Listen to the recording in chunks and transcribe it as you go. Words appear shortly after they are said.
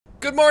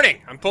Good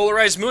morning, I'm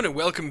PolarizedMoon and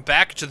welcome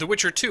back to The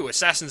Witcher 2,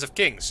 Assassins of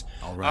Kings.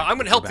 All right, I'm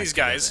gonna help these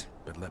guys.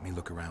 Together, but let me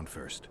look around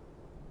first.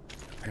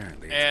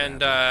 Apparently it's and,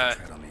 bad luck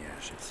to tread on the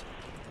ashes.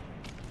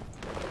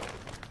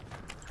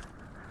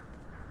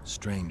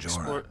 Strange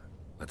aura.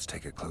 Let's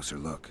take a closer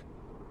look.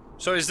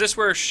 So is this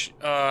where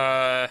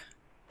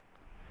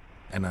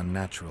An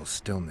unnatural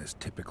stillness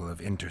typical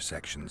of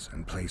intersections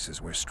and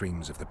places where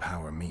streams of the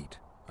power meet.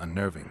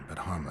 Unnerving, but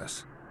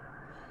harmless.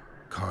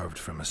 Carved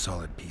from a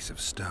solid piece of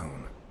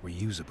stone.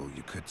 Reusable,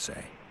 you could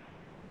say.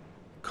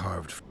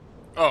 Carved from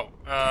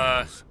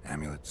candles,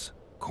 amulets,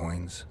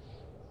 coins.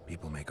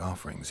 People make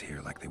offerings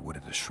here like they would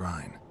at a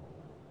shrine.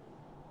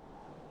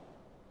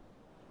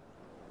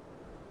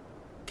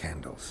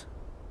 Candles.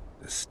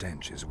 The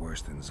stench is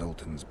worse than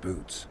Zoltan's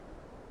boots.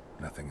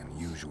 Nothing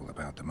unusual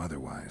about them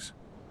otherwise.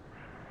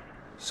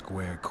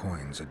 Square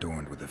coins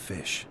adorned with a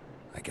fish.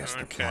 I guess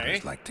the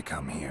plotters like to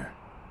come here.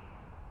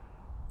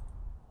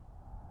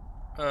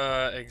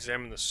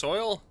 examine the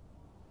soil.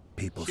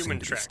 People seem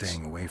to be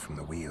staying away from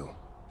the wheel.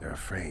 They're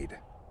afraid.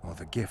 All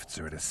the gifts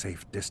are at a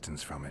safe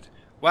distance from it.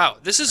 Wow,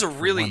 this is a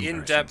really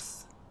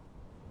in-depth...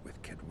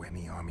 With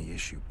Kedweni Army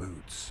issue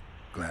boots.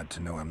 Glad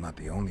to know I'm not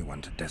the only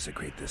one to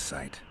desecrate this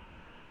site.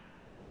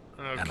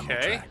 Animal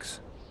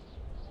tracks.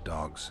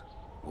 Dogs,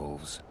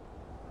 wolves,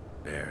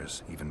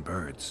 bears, even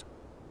birds.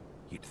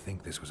 You'd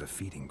think this was a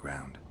feeding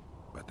ground,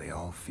 but they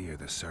all fear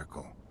the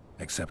circle,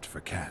 except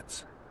for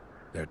cats.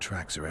 Their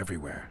tracks are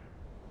everywhere.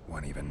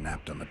 One even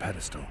napped on the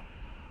pedestal.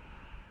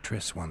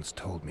 Triss once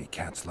told me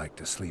cats like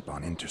to sleep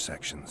on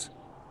intersections,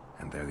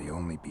 and they're the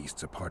only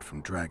beasts apart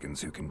from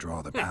dragons who can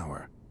draw the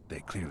power. They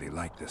clearly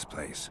like this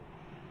place.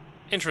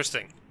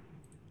 Interesting.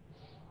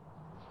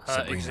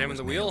 Examine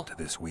the wheel. To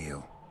this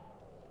wheel.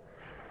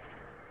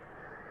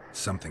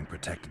 Something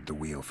protected the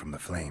wheel from the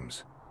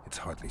flames. It's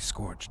hardly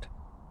scorched.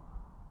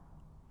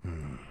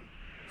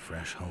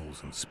 Fresh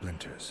holes and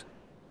splinters.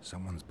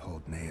 Someone's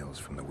pulled nails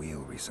from the wheel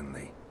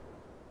recently.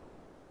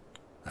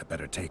 I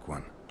better take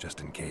one,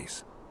 just in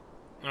case.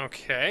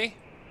 Okay.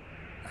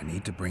 I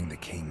need to bring the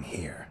king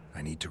here.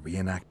 I need to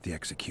reenact the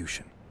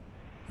execution.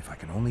 If I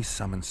can only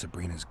summon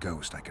Sabrina's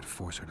ghost, I could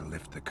force her to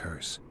lift the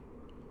curse.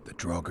 The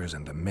Draugrs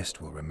and the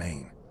mist will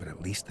remain, but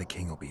at least the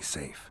king will be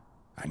safe.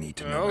 I need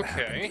to know what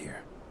happened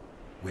here.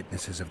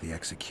 Witnesses of the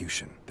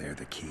execution, they're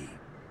the key.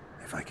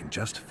 If I can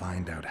just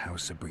find out how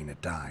Sabrina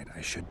died,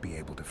 I should be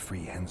able to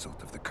free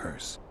Henselt of the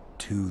curse.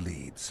 2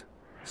 leads.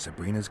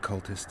 Sabrina's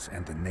cultists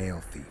and the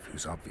nail thief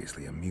who's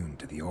obviously immune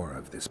to the aura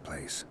of this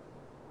place.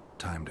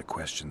 Time to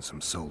question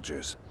some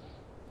soldiers.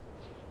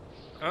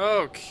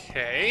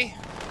 Okay.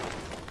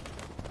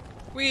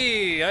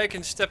 Whee! I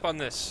can step on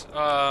this.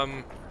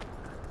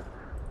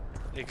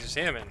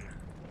 Examine.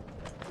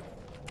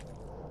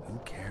 Who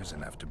cares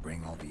enough to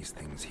bring all these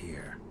things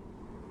here?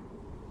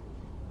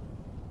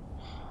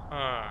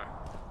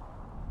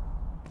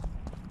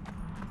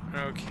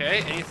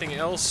 Okay, anything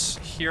else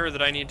here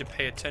that I need to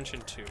pay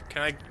attention to?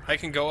 I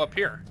can go up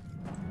here.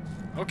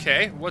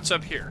 Okay, what's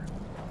up here?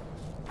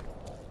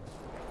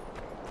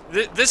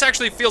 This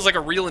actually feels like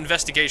a real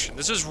investigation.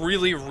 This is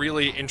really,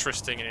 really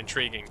interesting and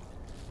intriguing.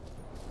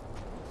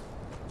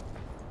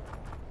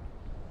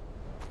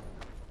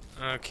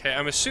 Okay,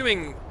 I'm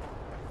assuming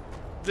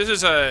this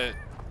is I'm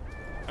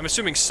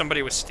assuming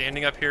somebody was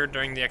standing up here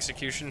during the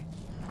execution.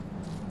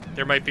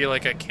 There might be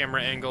like a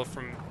camera angle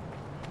from...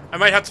 I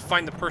might have to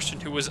find the person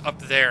who was up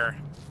there.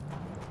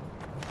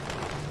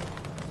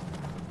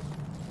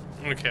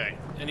 Okay,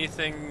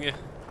 anything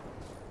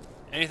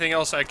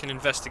else I can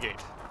investigate?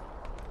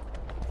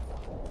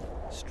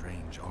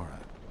 Strange aura.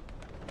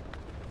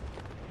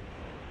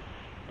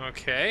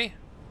 Okay.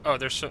 Oh,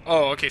 there's so...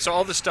 Oh, okay, so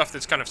all the stuff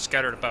that's kind of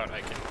scattered about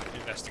I can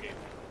investigate.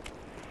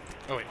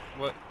 Oh, wait,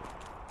 what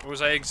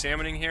was I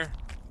examining here?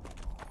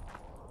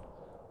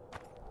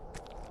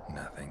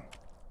 Nothing.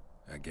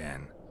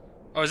 Again.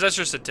 Oh, that's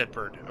just a dead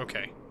bird.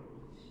 Okay.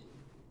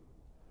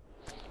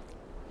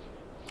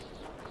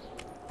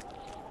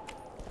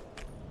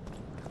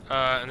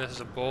 And this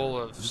is a bowl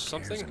of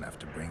something? Who cares enough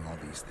to bring all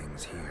these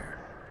things here?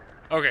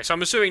 Okay, so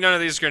I'm assuming none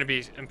of these are going to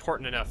be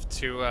important enough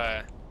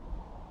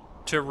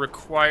to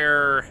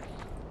require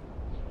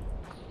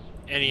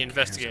any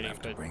investigating,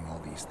 but bring all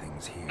these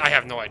things here? I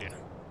have no idea.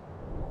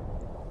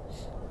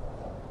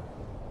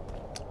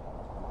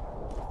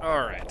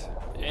 Alright,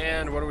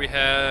 and what do we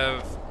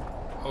have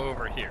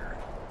over here?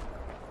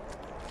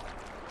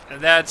 And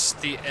that's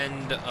the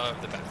end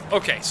of the battle.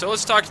 Okay, so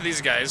let's talk to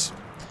these guys.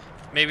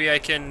 Maybe I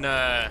can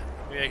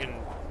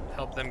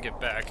help them get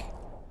back.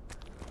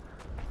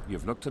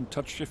 You've looked and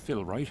touched your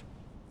fill, right?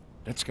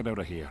 Let's get out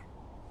of here.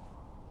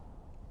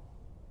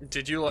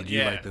 Did you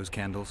light those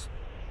candles?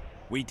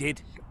 We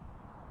did.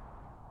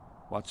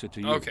 What's it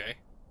to you? Okay.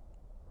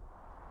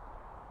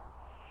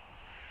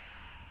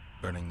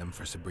 Burning them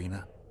for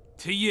Sabrina?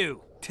 To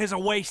you, 'tis a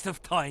waste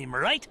of time,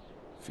 right?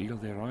 Feel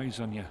their eyes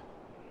on you.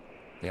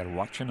 They're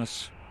watching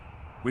us.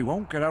 We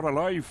won't get out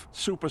alive,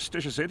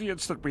 superstitious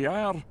idiots that we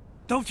are.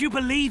 Don't you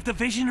believe the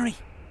visionary?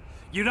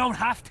 You don't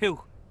have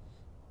to.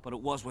 But it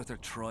was worth a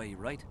try,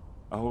 right?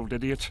 Old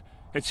idiot.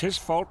 It's his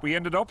fault we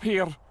ended up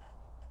here.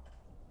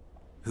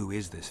 Who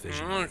is this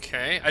visionary?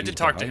 Okay, I did He's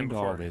talk to him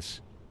behind all before.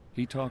 this.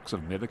 He talks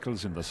of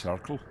miracles in the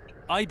circle.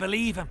 I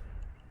believe him.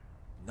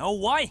 Know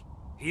why?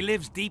 He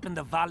lives deep in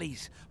the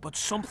valleys, but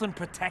something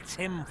protects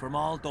him from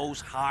all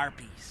those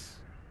harpies.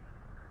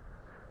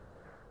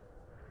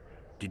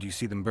 Did you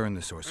see them burn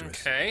the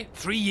sorceress? Okay.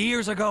 3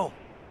 years ago.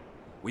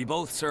 We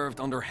both served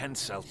under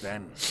Hensel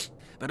then,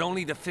 but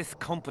only the 5th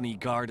Company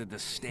guarded the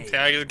stage.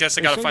 Okay, I guess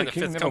I They gotta say find the the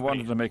king 5th never company.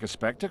 wanted to make a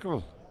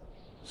spectacle.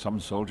 Some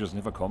soldiers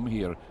never come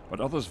here, but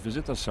others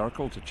visit the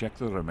circle to check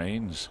the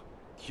remains.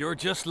 You're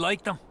just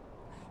like them.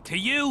 To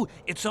you,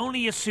 it's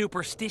only a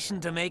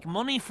superstition to make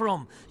money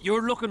from.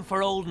 You're looking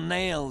for old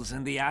nails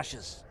in the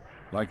ashes.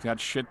 Like that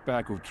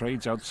shitbag who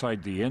trades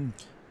outside the inn.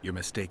 You're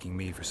mistaking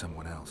me for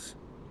someone else.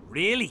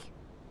 Really?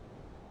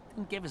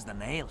 Then give us the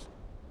nail.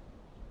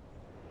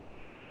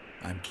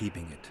 I'm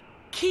keeping it.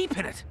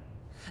 Keeping it?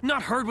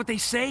 Not heard what they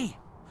say.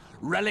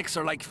 Relics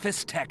are like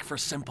fist tech for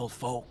simple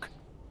folk.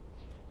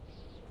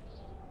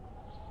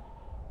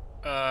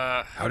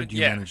 How did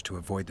you manage to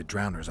avoid the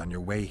drowners on your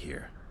way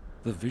here?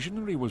 The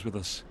visionary was with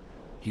us.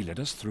 He led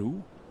us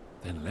through,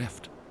 then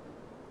left.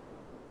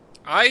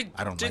 I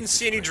don't didn't like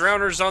see this any place.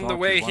 drowners on the Thought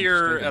way you wanted to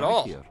here stay at the night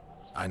all. here.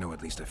 I know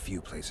at least a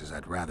few places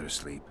I'd rather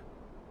sleep.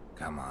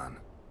 Come on.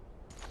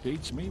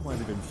 Beats me why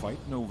they've been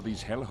fighting over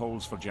these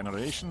hellholes for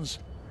generations.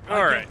 All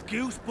I right. get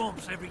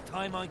goosebumps every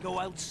time I go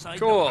outside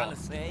Cool. the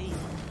palisade.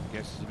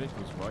 Guess Vic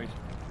was right.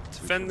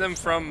 Defend them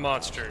from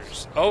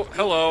monsters. Oh,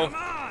 hello. Come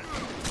on!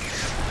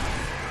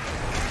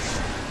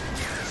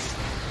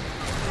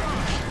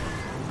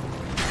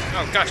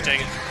 Oh, gosh dang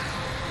it.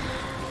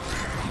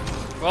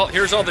 Well,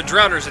 here's all the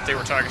drowners that they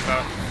were talking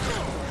about.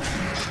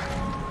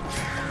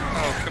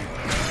 Oh, come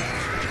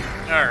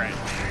on. Alright.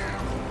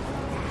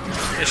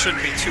 It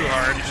shouldn't be too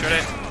hard, should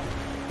it?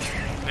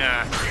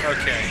 Nah.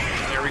 Okay.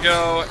 There we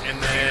go.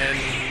 And then...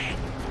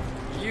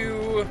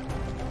 you...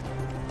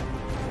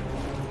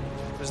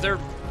 Is there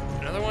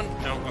another one?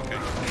 No? Okay.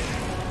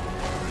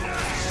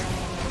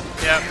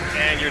 Yep,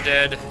 and you're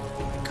dead.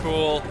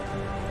 Cool.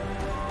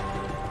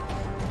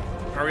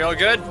 Are we all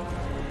good?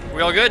 Are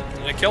we all good?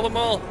 Did I kill them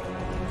all?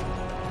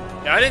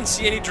 Yeah, I didn't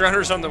see any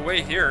drowners on the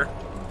way here.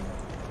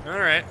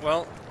 Alright,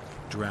 well.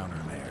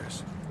 Drowner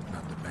lairs.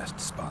 Not the best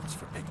spots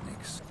for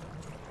picnics.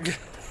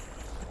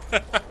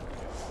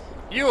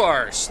 You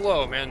are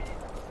slow, man.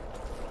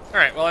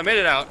 Alright, well, I made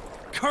it out.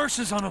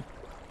 Curses on him!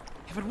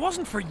 If it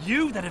wasn't for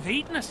you that have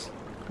eaten us.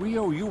 We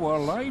owe you our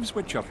lives,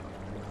 Witcher.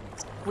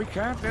 We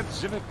can't let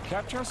Zivik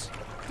catch us.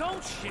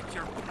 Don't shit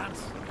your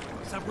pants.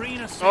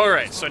 Sabrina.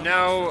 Alright, so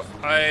now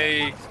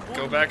I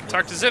go back and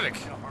talk to Zivik.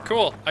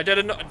 Cool. I got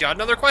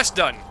another quest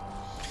done.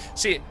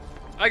 See,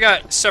 I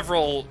got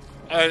several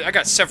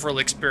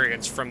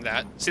experience from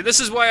that. See, this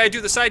is why I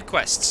do the side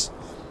quests.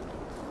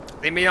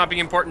 They may not be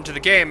important to the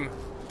game,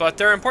 but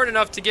they're important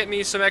enough to get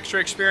me some extra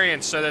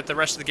experience so that the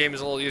rest of the game is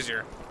a little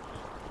easier.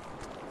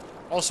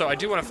 Also, I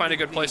do want to find a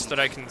good place that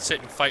I can sit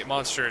and fight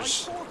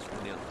monsters,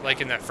 like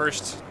in that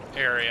first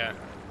area.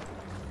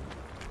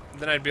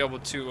 Then I'd be able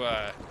to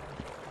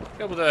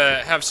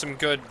have some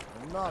good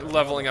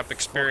leveling up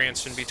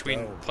experience in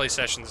between play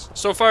sessions.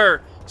 So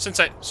far since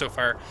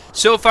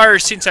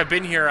I've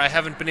been here, I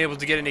haven't been able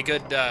to get any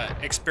good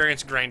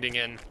experience grinding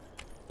in.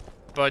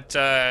 But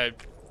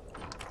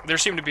there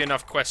seem to be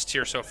enough quests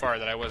here so far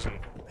that I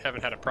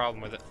haven't had a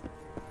problem with it.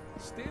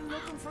 Still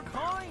looking for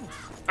coins.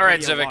 All right,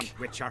 Zivik.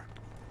 Witcher?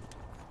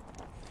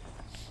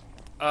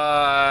 The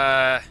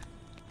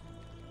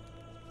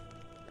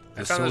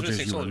found those soldiers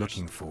missing you were soldiers.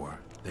 looking for,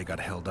 they got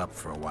held up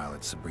for a while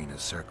at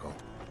Sabrina's circle.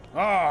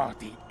 Oh,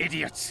 the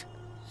idiots!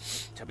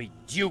 To be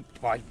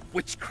duped by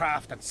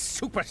witchcraft and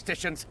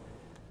superstitions.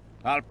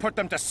 I'll put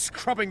them to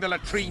scrubbing the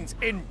latrines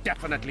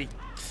indefinitely.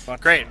 But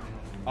Great.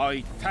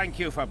 I thank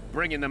you for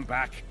bringing them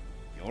back.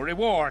 Your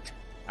reward,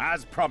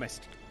 as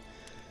promised.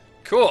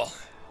 Cool.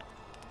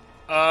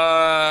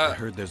 I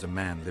heard there's a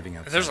man living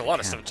outside There's a the lot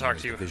of camp stuff to talk known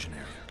as to you. the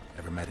Visionary.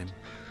 Ever met him?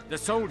 The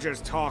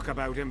soldiers talk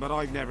about him, but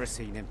I've never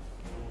seen him.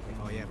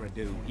 If I ever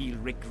do, he'll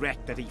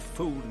regret that he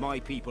fooled my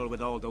people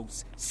with all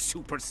those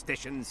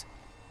superstitions.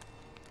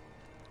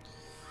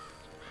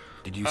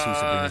 Did you see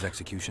Sabrina's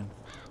execution?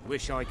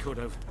 Wish I could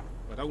have,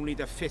 but only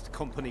the 5th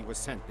Company was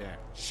sent there.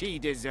 She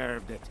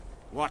deserved it.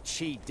 What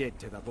she did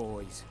to the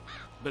boys.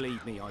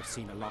 Believe me, I've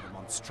seen a lot of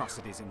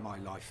monstrosities in my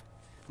life.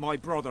 My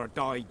brother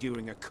died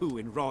during a coup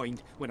in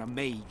Rhind when a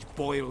mage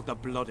boiled the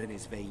blood in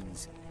his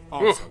veins.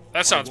 Also,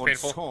 that sounds I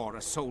once painful. saw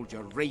a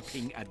soldier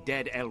raping a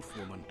dead elf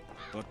woman.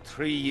 But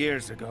 3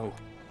 years ago,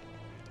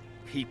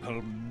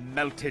 people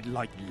melted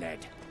like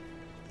lead.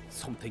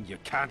 Something you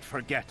can't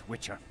forget,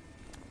 Witcher.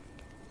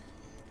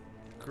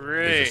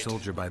 Great. There's a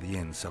soldier by the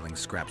inn selling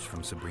scraps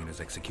from Sabrina's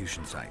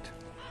execution site.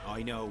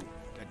 I know.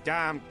 The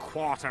damn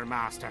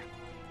quartermaster.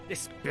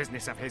 This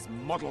business of his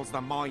muddles the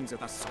minds of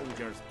the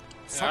soldiers.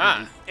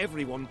 Suddenly,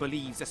 everyone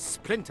believes a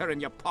splinter in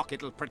your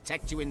pocket will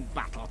protect you in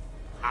battle.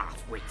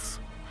 Half-wits.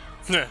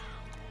 If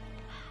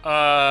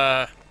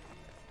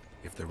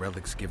the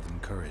relics give them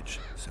courage,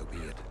 so be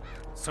it.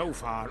 So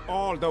far,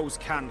 all those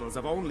candles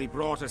have only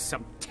brought us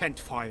some tent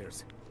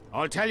fires.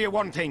 I'll tell you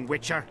one thing,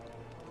 Witcher.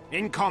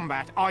 In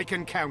combat, I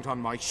can count on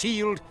my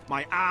shield,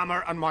 my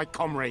armor, and my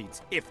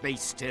comrades, if they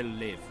still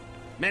live.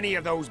 Many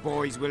of those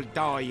boys will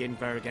die in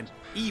Bergen,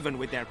 even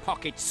with their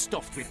pockets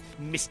stuffed with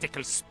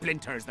mystical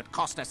splinters that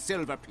cost a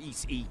silver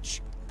piece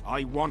each.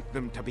 I want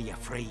them to be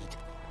afraid.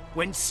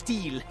 When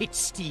steel hits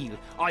steel,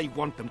 I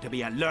want them to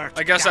be alert.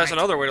 I guess that's damn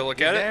another way to look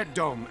at If it. they're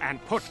dumb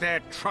and put their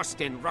trust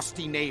in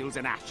rusty nails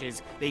and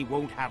ashes, they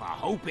won't have a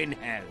hope in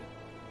hell.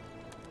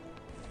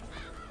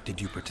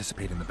 Did you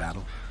participate in the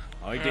battle?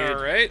 I did.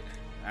 All right.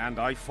 And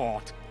I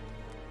fought.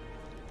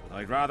 But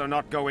I'd rather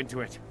not go into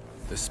it.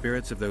 The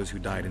spirits of those who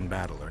died in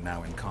battle are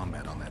now in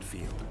combat on that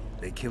field.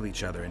 They kill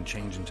each other and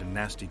change into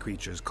nasty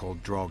creatures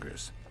called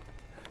Draugrs.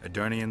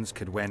 Edirnians,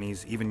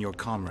 Kedwenis, even your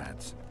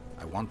comrades.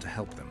 I want to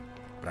help them,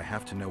 but I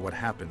have to know what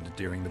happened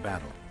during the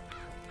battle.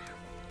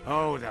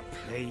 Oh, the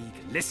plague.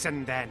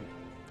 Listen then.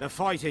 The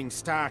fighting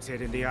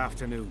started in the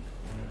afternoon.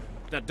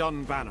 The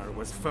Dun Banner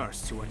was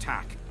first to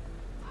attack.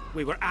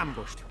 We were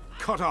ambushed,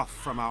 cut off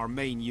from our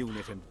main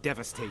unit and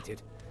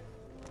devastated.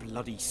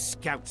 Bloody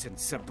scouts and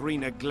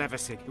Sabrina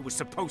Glevissig, who was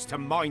supposed to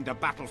mind the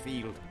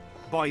battlefield.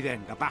 By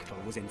then, the battle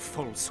was in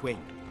full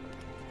swing.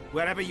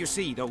 Wherever you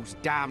see those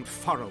damned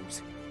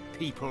furrows,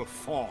 people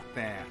fought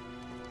there.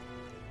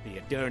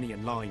 The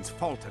Edirnian lines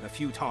faltered a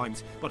few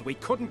times, but we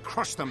couldn't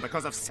crush them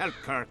because of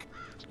Selkirk.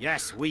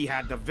 Yes, we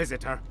had the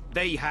Visitor.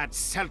 They had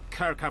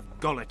Selkirk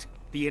of Gullet,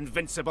 the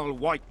invincible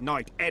White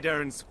Knight,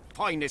 Edern's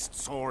finest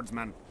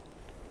swordsman.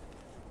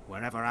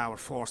 Wherever our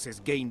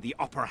forces gained the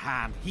upper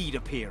hand, he'd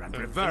appear and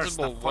reverse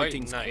the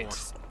fighting's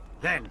course.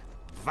 Then,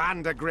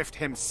 Vandergrift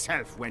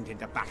himself went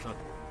into battle.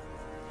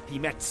 He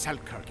met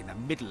Selkirk in the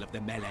middle of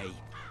the melee.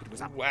 It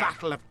was a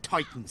battle of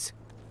titans.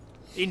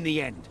 In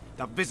the end,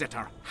 the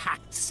Visitor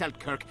hacked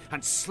Selkirk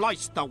and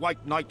sliced the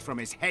White Knight from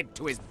his head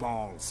to his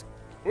balls.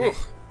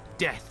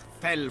 Death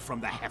fell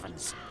from the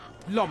heavens.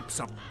 Lumps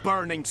of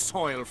burning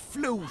soil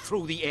flew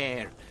through the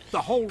air.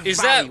 The whole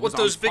Is valley that what was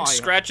those on big fire.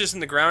 scratches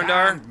in the ground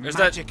are? Damn Is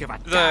that magic of a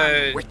the...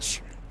 damn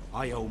witch?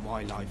 I owe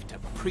my life to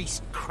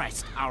Priest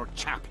Crest, our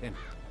chaplain.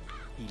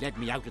 He led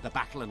me out of the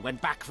battle and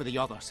went back for the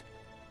others.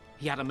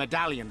 He had a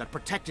medallion that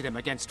protected him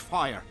against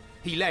fire.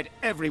 He led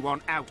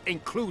everyone out,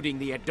 including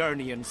the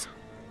Edirnians.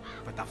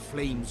 But the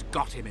flames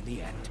got him in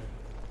the end.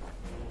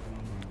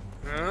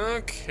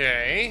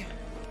 Okay.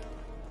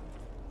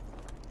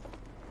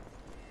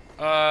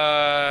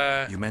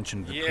 You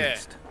mentioned the yeah.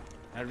 priest.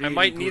 A I really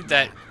might good need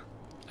that. man.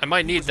 I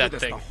might He need was that with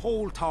us thing. the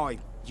whole time,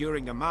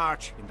 during the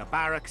march, in the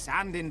barracks,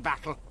 and in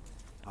battle.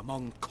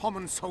 Among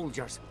common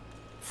soldiers.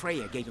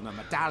 Freya gave him a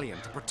medallion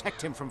to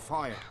protect him from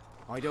fire.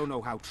 I don't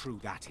know how true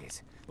that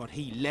is, but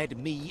he led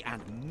me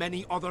and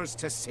many others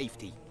to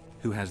safety.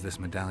 Who has this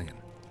medallion?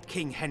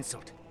 King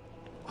Henselt.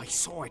 I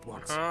saw it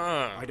once.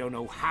 Ah. I don't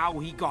know how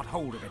he got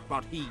hold of it,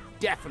 but he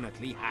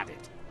definitely had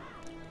it.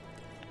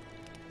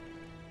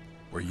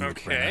 Were you at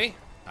Brenna? Okay.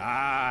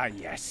 Ah,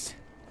 yes.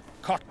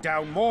 Cut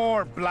down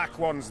more Black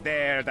Ones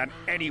there than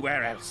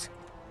anywhere else.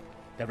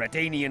 The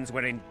Redanians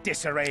were in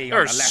disarray on the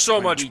There's left so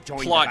when much we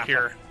joined the plot battle.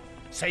 here.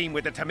 Same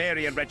with the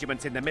Temerian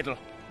regiments in the middle.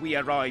 We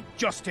arrived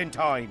just in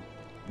time.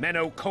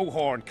 Menno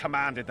Cohorn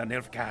commanded the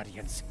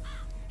Nilfgaardians.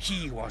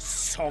 He was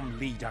some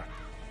leader.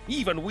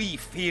 Even we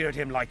feared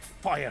him like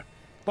fire.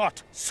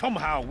 But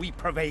somehow we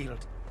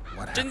prevailed.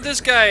 What Didn't happened this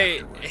to guy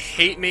him afterwards?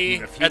 hate me He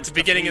at refused the to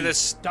beginning of flee,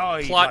 this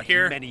died plot like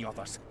here? many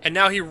others. And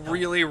now he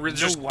really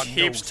just No one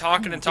keeps knows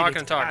talking who and did talking it,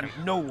 and talking.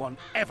 and no one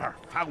ever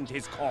found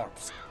his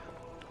corpse.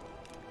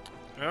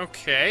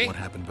 Okay. What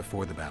happened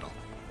before the battle?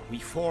 We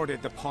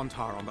forded the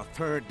Pontar on the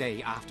third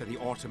day after the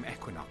autumn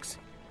equinox.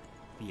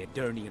 The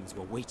Edirnians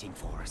were waiting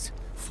for us,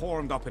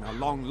 formed up in a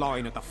long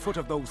line at the foot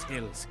of those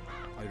hills.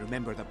 I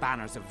remember the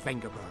banners of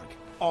Vengerberg,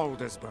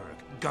 Aldersburg,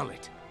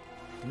 Gullet.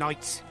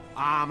 Knights,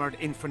 armoured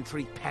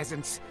infantry,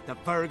 peasants, the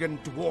Bergen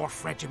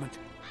Dwarf Regiment.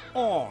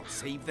 All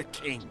save the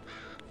king.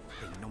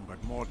 They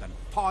numbered more than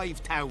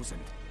 5,000.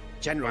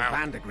 General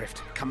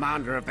Vandergrift,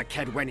 commander of the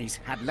Kedwenis,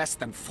 had less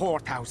than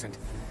 4,000,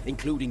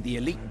 including the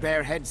elite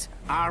Bearheads,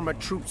 armoured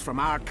troops from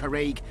Ard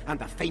Caraig, and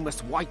the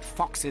famous White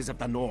Foxes of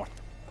the North.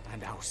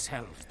 And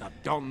ourselves, the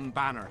Dun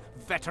Banner,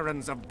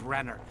 veterans of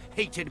Brenner,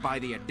 hated by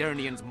the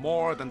Edirnians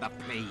more than the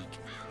plague.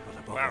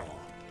 But above all,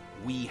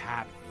 we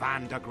had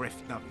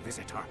Vandergrift the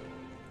Visitor.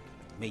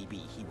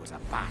 Maybe he was a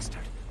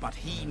bastard, but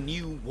he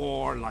knew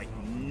war like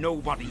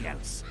nobody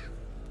else.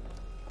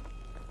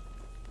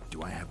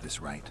 Do I have this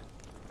right?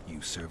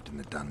 You served in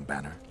the Dun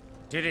Banner?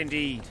 Did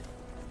indeed.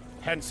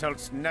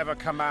 Henselt's never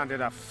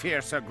commanded a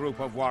fiercer group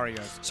of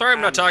warriors. Sorry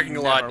I'm not and talking he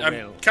a lot. never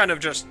I'm will. kind of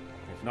just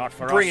If not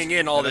for bringing us,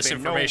 in all there'd this have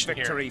been information no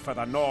here. victory for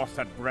the North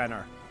at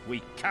Brenner.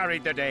 We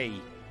carried the day.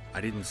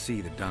 I didn't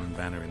see the Dun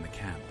Banner in the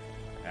camp.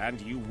 And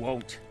you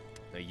won't.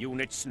 The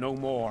unit's no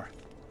more.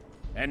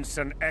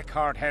 Ensign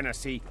Eckhart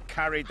Hennessy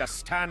carried the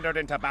standard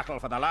into battle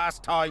for the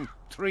last time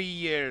 3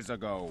 years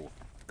ago.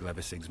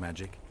 Glevissig's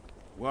magic?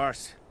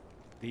 Worse.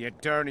 The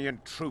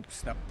Edirnian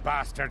troops, the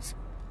bastards.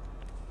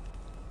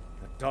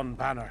 The Dun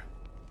Banner,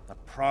 the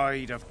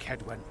pride of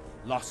Kedwen,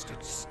 lost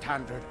its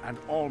standard and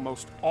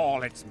almost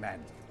all its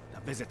men.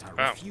 The visitor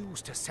Wow.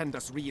 refused to send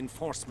us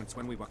reinforcements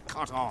when we were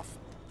cut off.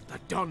 The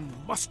Dun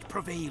must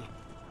prevail.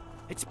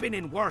 It's been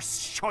in worse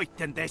shite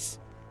than this.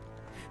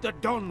 The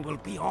Dun will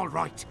be all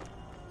right.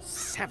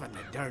 7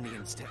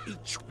 Eternians to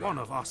each one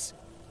of us.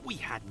 We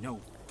had no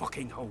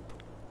fucking hope.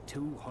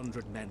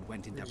 200 men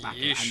went into battle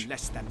Yeesh. and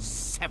less than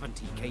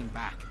 70 came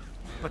back.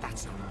 But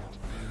that's not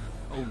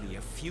all. Only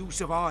a few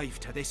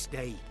survived to this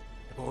day.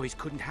 The boys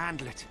couldn't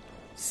handle it.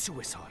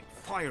 Suicide,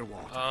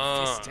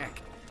 firewater, fist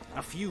tech.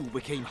 A few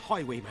became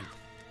highwaymen.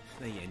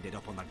 They ended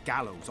up on the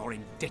gallows or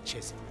in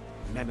ditches.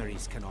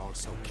 Memories can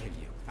also kill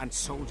you, and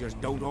soldiers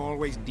don't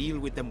always deal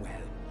with them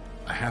well.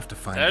 I have to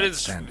find That that is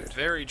standard.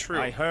 very true.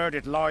 I heard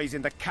it lies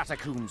in the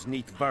catacombs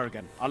neath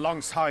Bergen,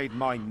 alongside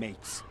my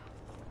mates.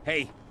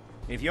 Hey,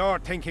 if you're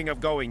thinking of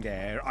going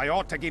there, I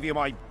ought to give you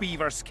my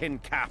beaver skin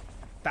cap.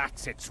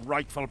 That's its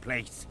rightful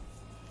place.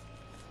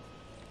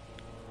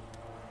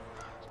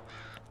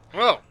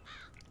 Well,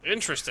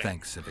 interesting.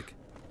 Thanks, Civic.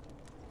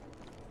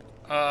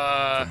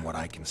 Uh, From what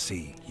I can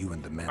see, you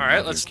and the men all right,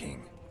 love let's your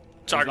king.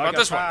 talk He's about like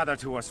this a one. father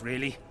to us,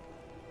 really.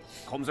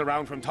 Comes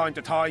around from time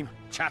to time,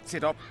 chats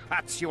it up,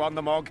 pats you on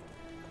the mug.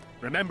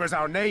 Remembers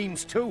our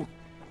names, too,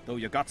 though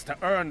you got to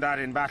earn that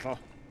in battle.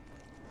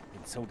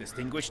 Been so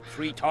distinguished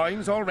 3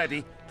 times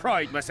already.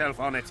 Pride myself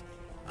on it.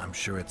 I'm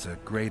sure it's a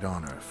great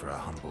honor for a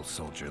humble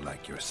soldier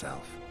like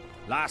yourself.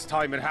 Last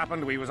time it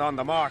happened, we was on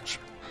the march.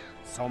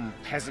 Some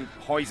peasant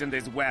poisoned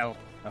his well.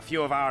 A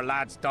few of our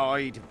lads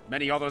died,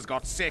 many others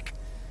got sick.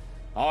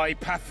 I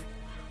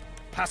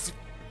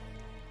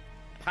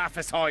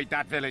pacified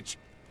that village.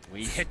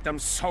 We hit them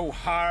so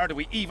hard,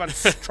 we even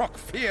struck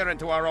fear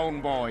into our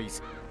own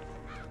boys.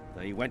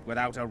 They went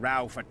without a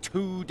row for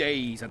 2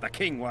 days, and the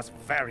king was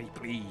very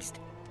pleased.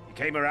 He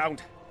came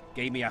around,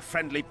 gave me a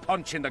friendly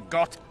punch in the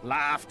gut,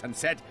 laughed and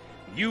said,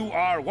 "You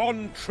are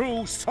one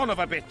true son of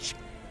a bitch.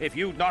 If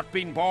you'd not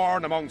been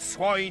born among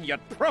swine,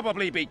 you'd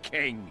probably be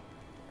king."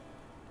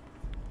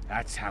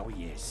 That's how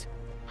he is.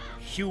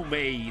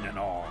 Humane and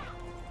all.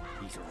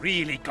 He's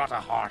really got a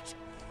heart.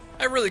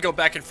 I really go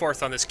back and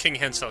forth on this King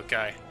Henselt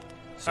guy.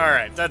 All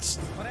right, that's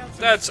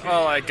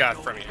all I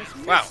got from you.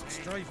 Wow,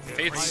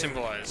 faith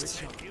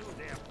symbolized.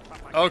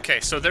 Okay,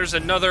 so there's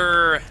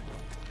another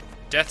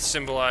death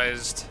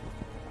symbolized.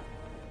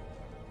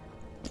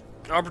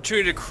 An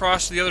opportunity to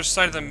cross to the other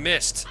side of the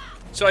mist.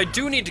 So I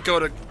do need to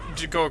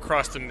go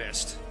across the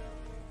mist.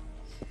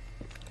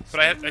 But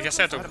I guess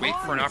I have to wait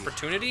for an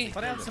opportunity?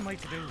 What else am I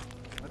to do?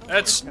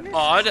 That's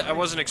odd. I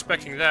wasn't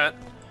expecting that.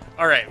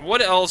 All right,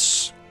 what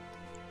else?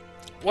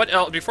 What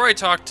else? Before I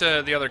talk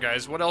to the other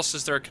guys, what else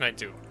is there can I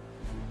do?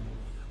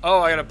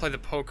 Oh, I gotta play the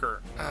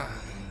poker.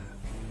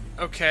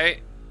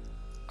 Okay.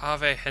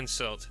 Ave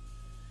Henselt.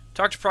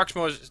 Talk to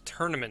Proximo's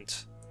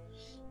tournament.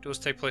 Duels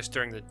take place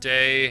during the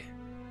day.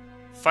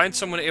 Find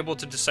someone able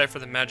to decipher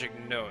the magic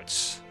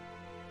notes.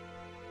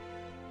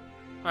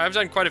 I've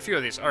done quite a few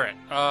of these. Alright.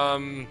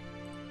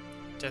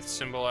 Death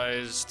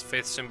symbolized.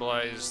 Faith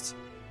symbolized.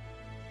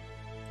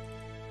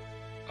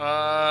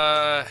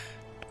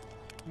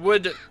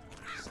 Would...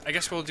 I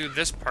guess we'll do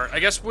this part. I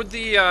guess would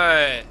the,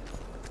 how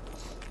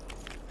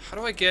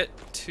do I get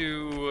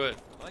to...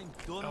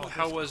 Oh,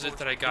 how was it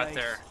that I got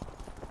there?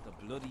 The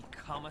bloody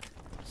comet.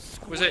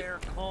 Was it... Square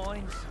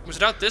coins. Was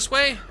it out this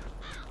way?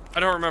 I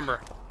don't remember.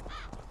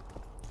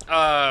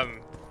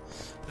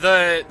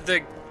 The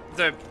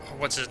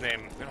what's his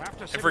name?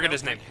 I forget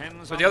his name.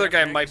 But the other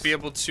guy might be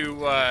able to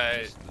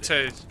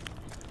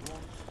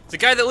the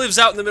guy that lives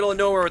out in the middle of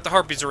nowhere with the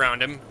harpies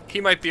around him.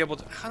 He might be able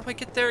to. How do I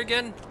get there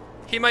again?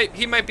 He might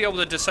be able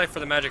to decipher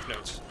the magic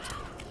notes.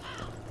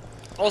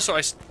 Also,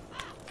 I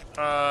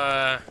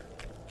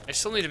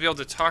still need to be able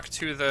to talk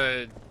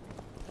to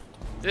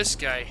this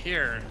guy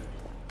here.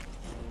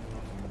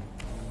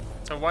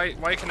 So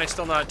why can I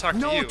still not talk to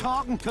you? No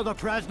talking to the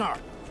prisoner.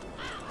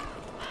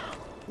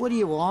 What do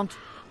you want?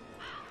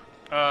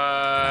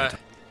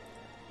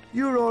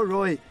 You're all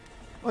right.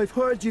 I've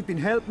heard you've been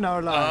helping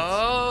our lads.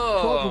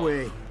 Talk Oh.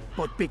 away,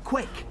 but be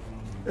quick.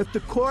 If the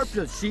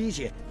corporal sees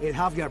you, he'll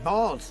have your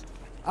balls.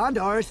 And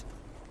ours.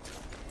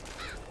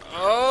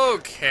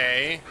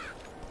 Okay.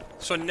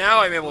 So now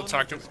I'm able to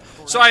talk to him.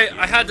 So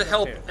I had to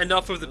help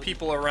enough of the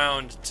people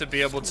around to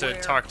be able to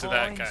talk to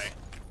that guy.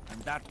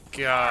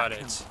 Got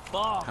it.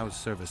 How's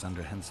service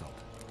under Henselt?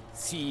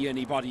 See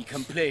anybody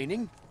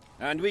complaining?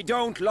 And we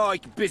don't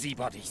like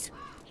busybodies.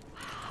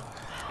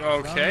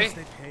 Okay. As long as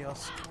they pay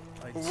us,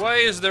 I'd Why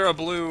is there a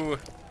blue...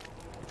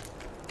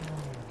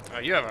 Oh,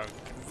 you have a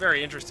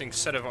very interesting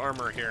set of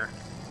armor here.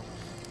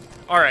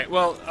 Alright,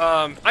 well,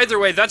 either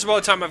way, that's about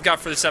the time I've got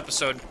for this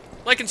episode.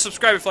 Like and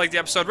subscribe if you like the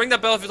episode. Ring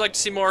that bell if you'd like to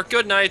see more.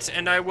 Good night,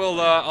 and I will,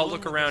 I'll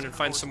look around and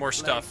find some more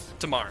stuff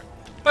tomorrow.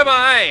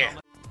 Bye-bye!